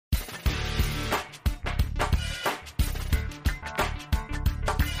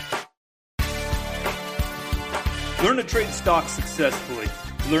Learn to trade stocks successfully.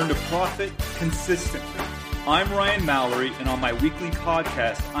 Learn to profit consistently. I'm Ryan Mallory, and on my weekly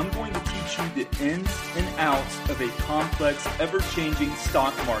podcast, I'm going to teach you the ins and outs of a complex, ever-changing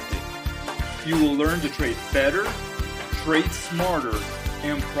stock market. You will learn to trade better, trade smarter,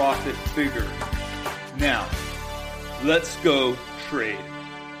 and profit bigger. Now, let's go trade.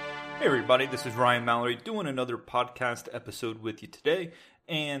 Hey everybody, this is Ryan Mallory doing another podcast episode with you today,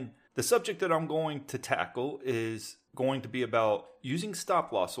 and the subject that I'm going to tackle is going to be about using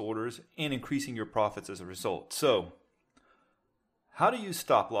stop loss orders and increasing your profits as a result. So, how to use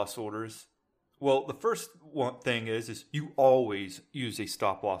stop loss orders? Well, the first thing is you always use a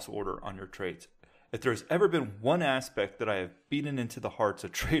stop loss order on your trades. If there's ever been one aspect that I have beaten into the hearts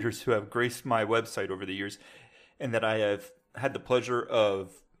of traders who have graced my website over the years, and that I have had the pleasure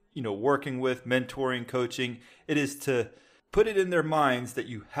of working with, mentoring, coaching, it is to put it in their minds that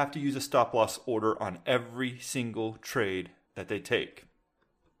you have to use a stop loss order on every single trade that they take.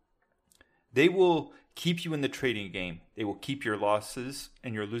 They will keep you in the trading game. They will keep your losses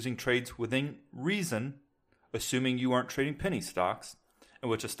and your losing trades within reason, assuming you aren't trading penny stocks, in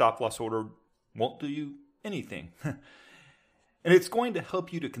which a stop loss order won't do you anything. And it's going to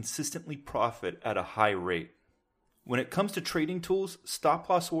help you to consistently profit at a high rate. When it comes to trading tools, stop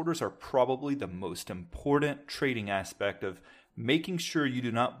loss orders are probably the most important trading aspect of making sure you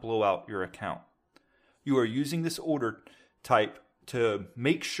do not blow out your account. You are using this order type to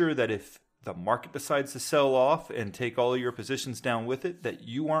make sure that if the market decides to sell off and take all of your positions down with it, that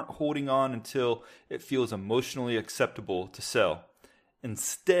you aren't holding on until it feels emotionally acceptable to sell.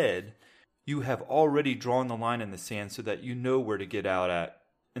 Instead, you have already drawn the line in the sand so that you know where to get out at,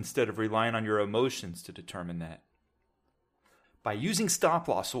 instead of relying on your emotions to determine that. By using stop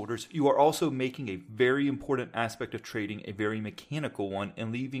loss orders, you are also making a very important aspect of trading a very mechanical one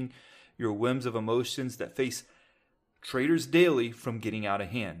and leaving your whims of emotions that face traders daily from getting out of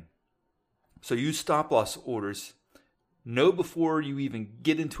hand. So use stop loss orders. Know before you even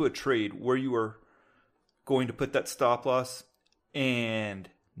get into a trade where you are going to put that stop loss, and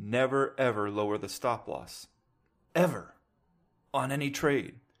never ever lower the stop loss. Ever. On any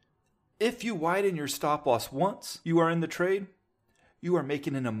trade. If you widen your stop loss once you are in the trade, you are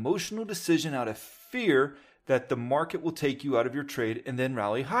making an emotional decision out of fear that the market will take you out of your trade and then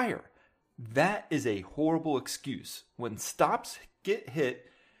rally higher. That is a horrible excuse. When stops get hit,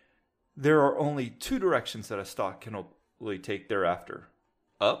 there are only two directions that a stock can only take thereafter,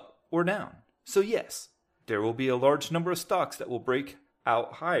 up or down. So yes, there will be a large number of stocks that will break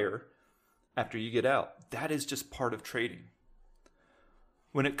out higher after you get out. That is just part of trading.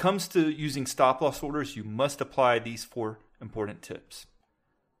 When it comes to using stop loss orders, you must apply these four important tips.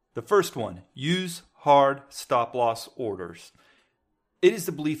 The first one, use hard stop loss orders. It is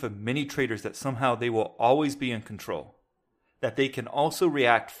the belief of many traders that somehow they will always be in control, that they can also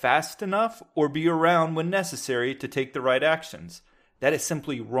react fast enough or be around when necessary to take the right actions. That is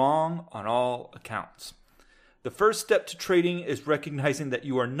simply wrong on all accounts. The first step to trading is recognizing that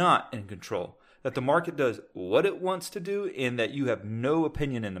you are not in control, that the market does what it wants to do, and that you have no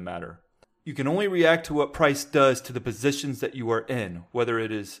opinion in the matter. You can only react to what price does to the positions that you are in. Whether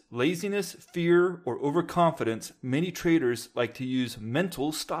it is laziness, fear, or overconfidence, many traders like to use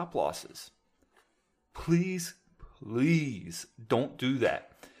mental stop losses. Please don't do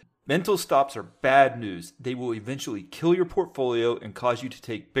that. Mental stops are bad news. They will eventually kill your portfolio and cause you to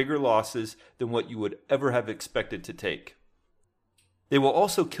take bigger losses than what you would ever have expected to take. They will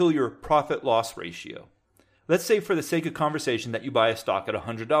also kill your profit-loss ratio. Let's say for the sake of conversation that you buy a stock at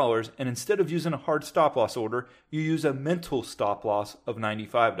 $100 and instead of using a hard stop loss order, you use a mental stop loss of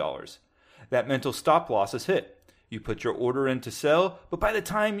 $95. That mental stop loss is hit. You put your order in to sell, but by the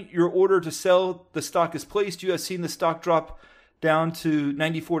time your order to sell the stock is placed, you have seen the stock drop down to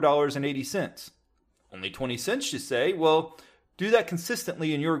 $94.80. Only 20 cents, you say? Well, do that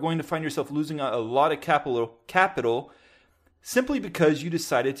consistently and you're going to find yourself losing a lot of capital simply because you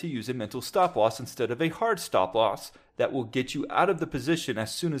decided to use a mental stop loss instead of a hard stop loss that will get you out of the position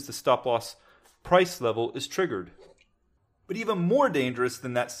as soon as the stop loss price level is triggered. But even more dangerous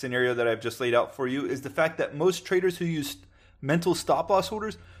than that scenario that I've just laid out for you is the fact that most traders who use mental stop loss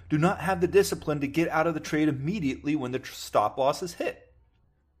orders do not have the discipline to get out of the trade immediately when the stop loss is hit.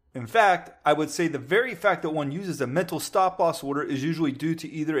 In fact, I would say the very fact that one uses a mental stop loss order is usually due to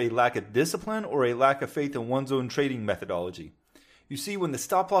either a lack of discipline or a lack of faith in one's own trading methodology. You see, when the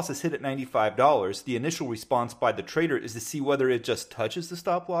stop loss is hit at $95, the initial response by the trader is to see whether it just touches the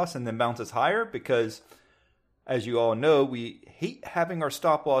stop loss and then bounces higher because, as you all know, we hate having our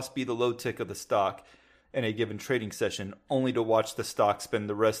stop loss be the low tick of the stock in a given trading session only to watch the stock spend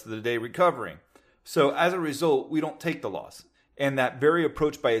the rest of the day recovering. So as a result, we don't take the loss. And that very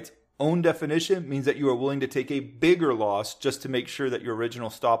approach by its own definition means that you are willing to take a bigger loss just to make sure that your original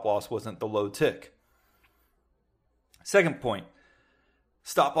stop loss wasn't the low tick. Second point,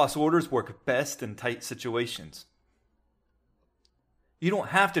 stop loss orders work best in tight situations. You don't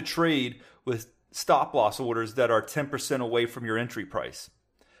have to trade with stop loss orders that are 10% away from your entry price.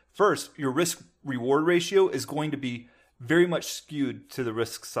 First, your risk reward ratio is going to be very much skewed to the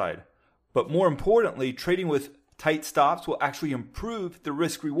risk side. But more importantly, trading with tight stops will actually improve the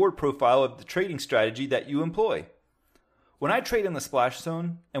risk reward profile of the trading strategy that you employ. When I trade in the splash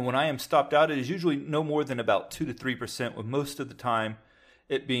zone and when I am stopped out, it is usually no more than about 2 to 3%, with most of the time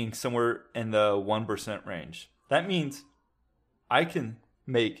it being somewhere in the 1% range. That means I can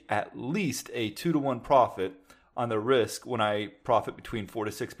make at least a 2 to 1 profit on the risk when I profit between 4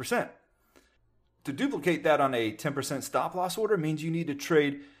 to 6%. To duplicate that on a 10% stop loss order means you need to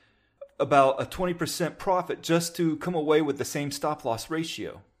trade about a 20% profit just to come away with the same stop loss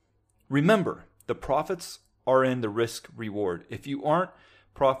ratio. Remember, the profits are in the risk reward. If you aren't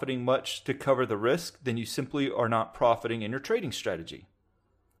profiting much to cover the risk, then you simply are not profiting in your trading strategy.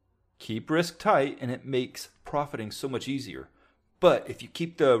 Keep risk tight and it makes profiting so much easier. But if you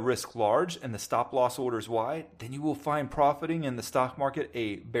keep the risk large and the stop loss orders wide, then you will find profiting in the stock market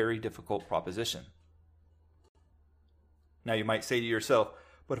a very difficult proposition. Now you might say to yourself,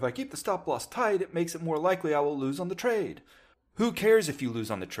 but if I keep the stop loss tight, it makes it more likely I will lose on the trade. Who cares if you lose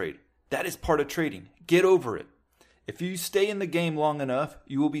on the trade? That is part of trading. Get over it. If you stay in the game long enough,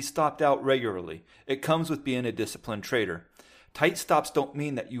 you will be stopped out regularly. It comes with being a disciplined trader. Tight stops don't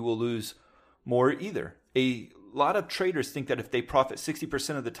mean that you will lose more either. A lot of traders think that if they profit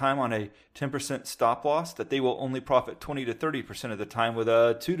 60% of the time on a 10% stop loss, that they will only profit 20 to 30% of the time with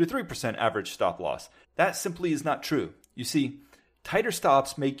a 2 to 3% average stop loss. That simply is not true. You see, tighter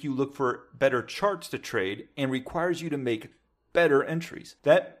stops make you look for better charts to trade and requires you to make better entries.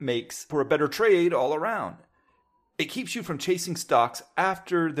 That makes for a better trade all around. It keeps you from chasing stocks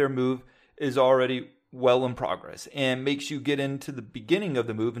after their move is already well in progress and makes you get into the beginning of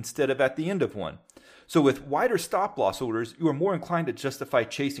the move instead of at the end of one. So with wider stop loss orders, you are more inclined to justify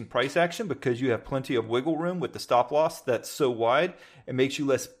chasing price action because you have plenty of wiggle room with the stop loss that's so wide. It makes you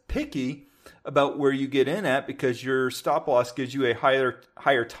less picky about where you get in at because your stop loss gives you a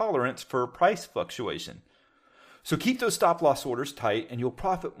higher tolerance for price fluctuation. So keep those stop loss orders tight and you'll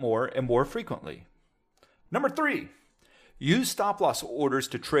profit more and more frequently. Number 3, use stop loss orders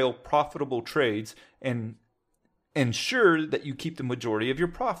to trail profitable trades and ensure that you keep the majority of your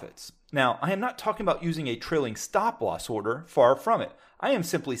profits. Now, I am not talking about using a trailing stop loss order, far from it. I am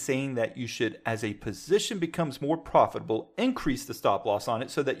simply saying that you should, as a position becomes more profitable, increase the stop loss on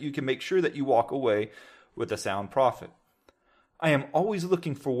it so that you can make sure that you walk away with a sound profit. I am always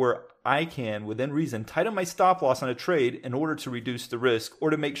looking for where I can, within reason, tighten my stop loss on a trade in order to reduce the risk or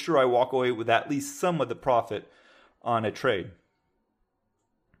to make sure I walk away with at least some of the profit on a trade.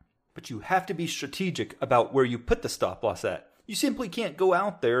 But you have to be strategic about where you put the stop loss at. You simply can't go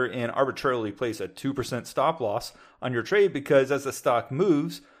out there and arbitrarily place a 2% stop loss on your trade because as the stock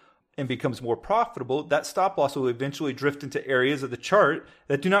moves and becomes more profitable, that stop loss will eventually drift into areas of the chart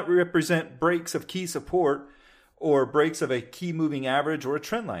that do not represent breaks of key support or breaks of a key moving average or a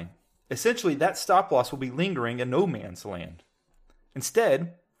trend line. Essentially, that stop loss will be lingering in no man's land.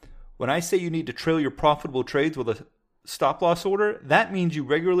 Instead, when I say you need to trail your profitable trades with a stop loss order, that means you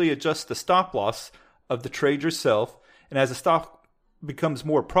regularly adjust the stop loss of the trade yourself, and as the stock becomes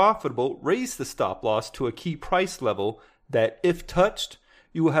more profitable, raise the stop loss to a key price level that, if touched,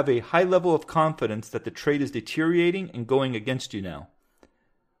 you will have a high level of confidence that the trade is deteriorating and going against you now.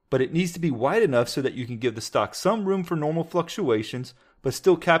 But it needs to be wide enough so that you can give the stock some room for normal fluctuations, but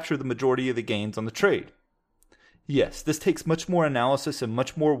still capture the majority of the gains on the trade. Yes, this takes much more analysis and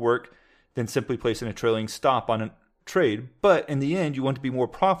much more work than simply placing a trailing stop on a trade, but in the end, you want to be more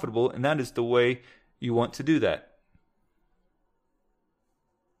profitable, and that is the way you want to do that.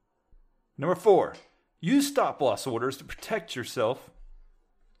 Number 4, use stop loss orders to protect yourself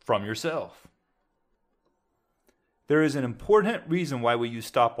from yourself. There is an important reason why we use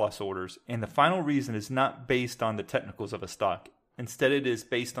stop loss orders, and the final reason is not based on the technicals of a stock. Instead, it is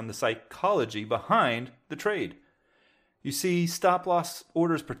based on the psychology behind the trade. You see, stop loss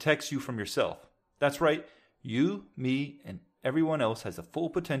orders protects you from yourself. That's right, you, me, and everyone else has the full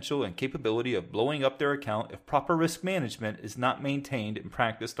potential and capability of blowing up their account if proper risk management is not maintained and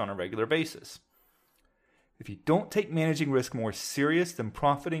practiced on a regular basis. If you don't take managing risk more serious than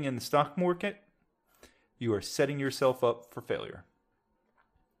profiting in the stock market, you are setting yourself up for failure.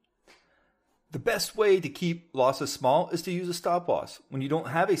 The best way to keep losses small is to use a stop loss. When you don't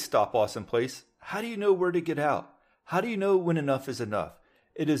have a stop loss in place, how do you know where to get out? How do you know when enough is enough?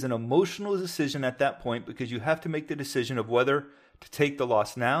 It is an emotional decision at that point because you have to make the decision of whether to take the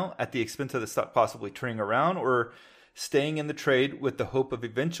loss now at the expense of the stock possibly turning around, or staying in the trade with the hope of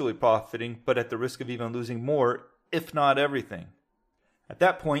eventually profiting, but at the risk of even losing more, if not everything. At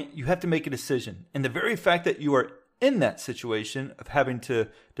that point, you have to make a decision. And the very fact that you are in that situation of having to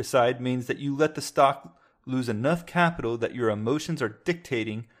decide means that you let the stock lose enough capital that your emotions are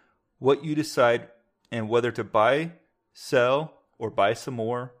dictating what you decide and whether to buy, sell, or buy some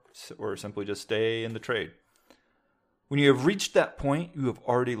more, or simply just stay in the trade. When you have reached that point, you have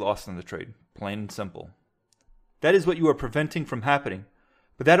already lost in the trade, plain and simple. That is what you are preventing from happening.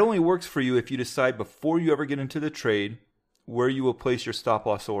 But that only works for you if you decide before you ever get into the trade where you will place your stop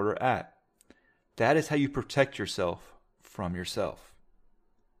loss order at. That is how you protect yourself from yourself.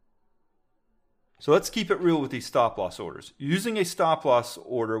 So let's keep it real with these stop loss orders. Using a stop loss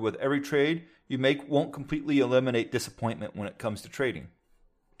order with every trade you make won't completely eliminate disappointment when it comes to trading.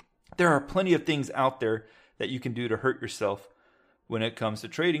 There are plenty of things out there that you can do to hurt yourself when it comes to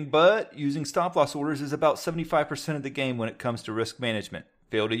trading, but using stop loss orders is about 75% of the game when it comes to risk management.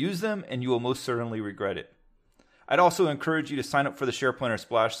 Fail to use them and you will most certainly regret it. I'd also encourage you to sign up for the Share Planner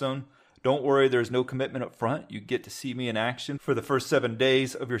Splash Zone. Don't worry, there's no commitment up front. You get to see me in action for the first 7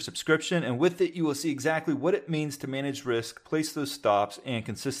 days of your subscription, and with it, you will see exactly what it means to manage risk, place those stops, and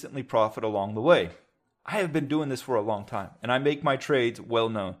consistently profit along the way. I have been doing this for a long time, and I make my trades well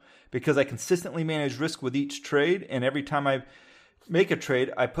known because I consistently manage risk with each trade, and every time I make a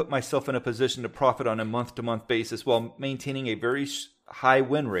trade, I put myself in a position to profit on a month-to-month basis while maintaining a very high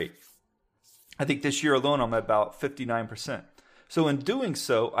win rate. I think this year alone I'm at about 59%. So in doing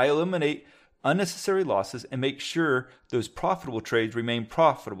so, I eliminate unnecessary losses and make sure those profitable trades remain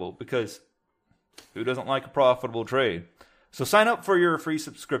profitable, because who doesn't like a profitable trade? So sign up for your free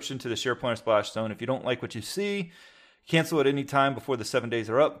subscription to the Share Planner Splash Zone. If you don't like what you see, cancel at any time before the 7 days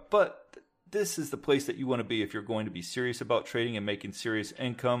are up. But this is the place that you want to be if you're going to be serious about trading and making serious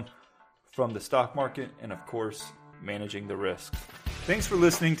income from the stock market and, of course, managing the risk. Thanks for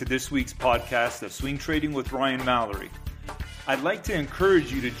listening to this week's podcast of Swing Trading with Ryan Mallory. I'd like to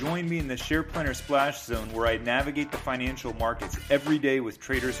encourage you to join me in the Share Planner Splash Zone, where I navigate the financial markets every day with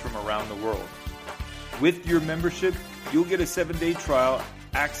traders from around the world. With your membership, you'll get a 7-day trial,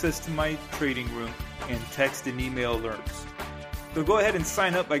 access to my trading room, and text and email alerts. So go ahead and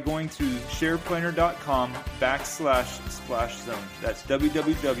sign up by going to shareplanner.com/splash zone. That's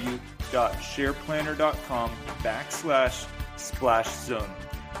www.shareplanner.com/splash zone.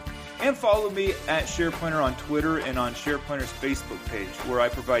 And follow me at Share Planner on Twitter and on Share Planner's Facebook page, where I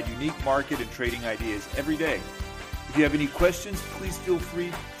provide unique market and trading ideas every day. If you have any questions, please feel free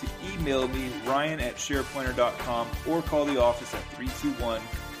to email me, ryan@shareplanner.com, or call the office at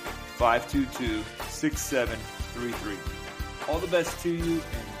 321-522-6733. All the best to you,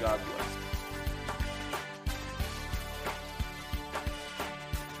 and God bless.